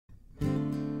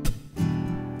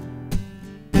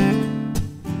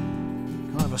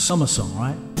of a summer song,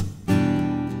 right?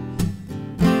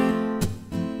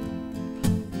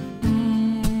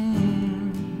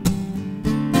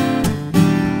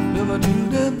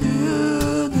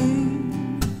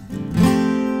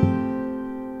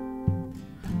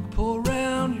 Pull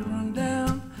around, you run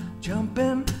down, jump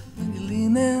in, then you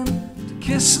lean in to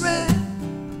kiss me.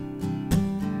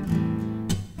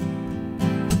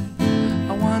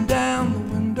 I wind down the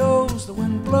windows, the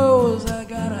wind blows, I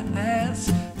gotta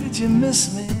ask, did you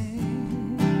miss me?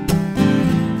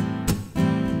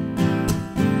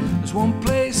 There's one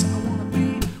place I wanna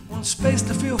be, one space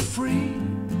to feel free,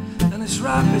 and it's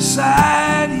right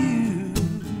beside you,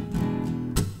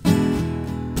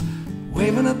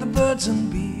 waving at the birds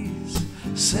and bees,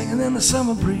 singing in the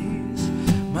summer breeze,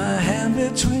 my hand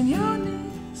between your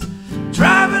knees,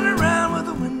 driving around with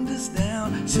the windows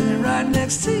down, sitting right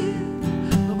next to you,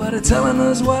 nobody telling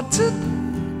us what to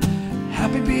do,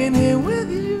 happy being here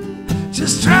with you,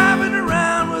 just driving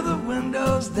around with the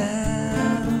windows down.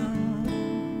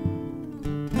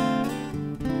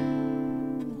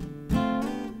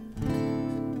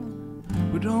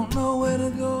 We don't know where to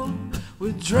go,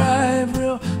 we drive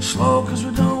real slow cause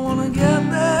we don't want to get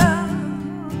there.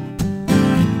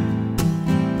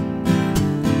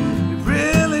 It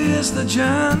really is the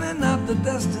journey, not the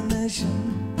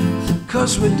destination,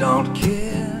 cause we don't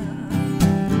care.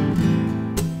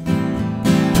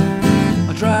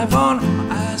 I drive on,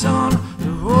 my eyes on the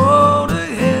road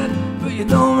ahead, but you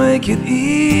don't make it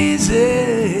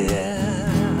easy.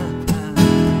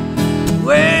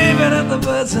 Waving at the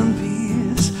birds and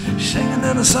bees, singing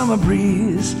in the summer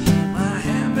breeze, my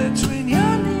hand between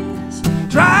your knees,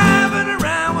 driving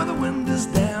around with the windows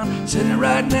down, sitting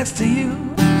right next to you,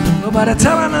 nobody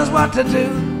telling us what to do,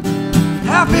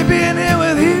 happy being here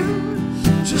with you,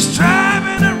 just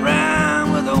driving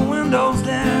around with the windows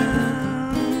down.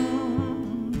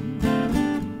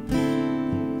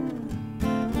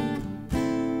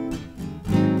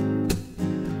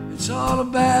 It's all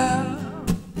about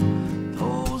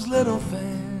those little things,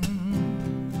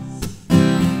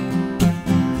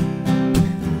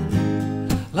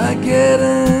 like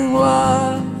getting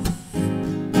lost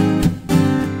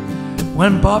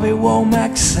when Bobby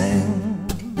Womack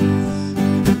sings.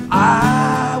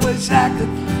 I wish I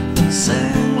could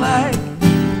sing like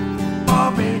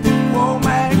Bobby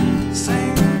Womack sings.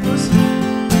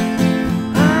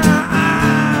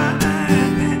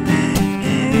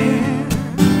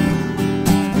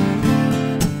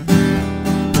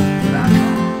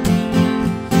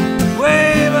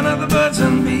 Waving at the birds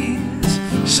and bees,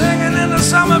 singing in the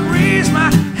summer breeze,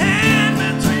 my hand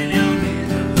between your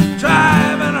knees,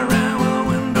 driving around with a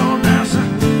window down,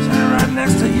 sitting right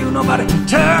next to you, nobody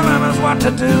telling us what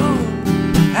to do,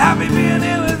 happy being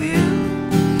here with you,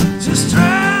 just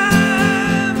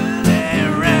driving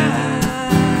around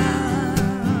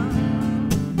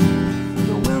with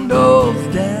the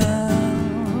windows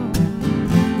down.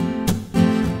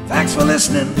 Thanks for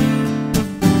listening,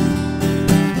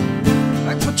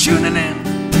 thanks for tuning in.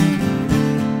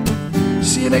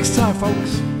 See you next time,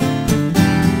 folks.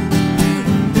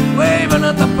 Waving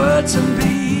at the birds and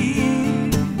bees.